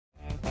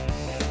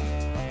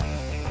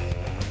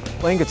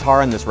Playing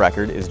guitar on this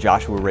record is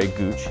Joshua Ray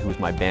Gooch, who was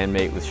my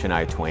bandmate with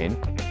Shania Twain.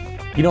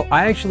 You know,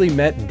 I actually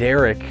met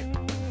Derek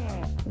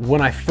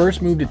when I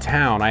first moved to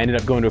town. I ended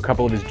up going to a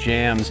couple of his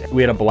jams.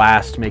 We had a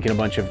blast making a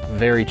bunch of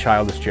very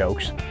childish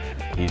jokes.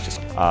 He's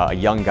just a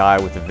young guy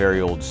with a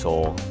very old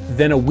soul.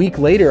 Then a week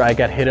later, I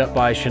got hit up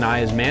by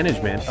Shania's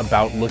management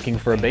about looking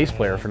for a bass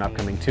player for an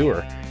upcoming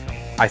tour.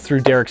 I threw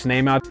Derek's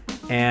name out,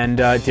 and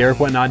Derek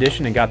went and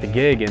auditioned and got the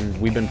gig,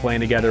 and we've been playing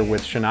together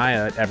with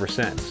Shania ever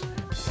since.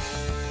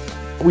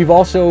 We've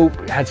also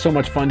had so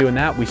much fun doing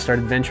that, we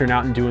started venturing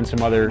out and doing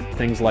some other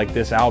things like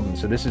this album.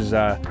 So this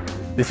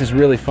is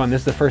really fun.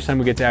 This is the first time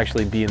we get to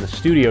actually be in the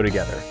studio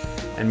together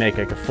and make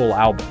like a full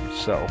album.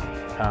 So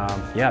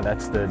yeah,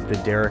 that's the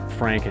Derek,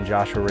 Frank, and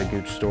Joshua Ray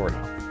Gooch story.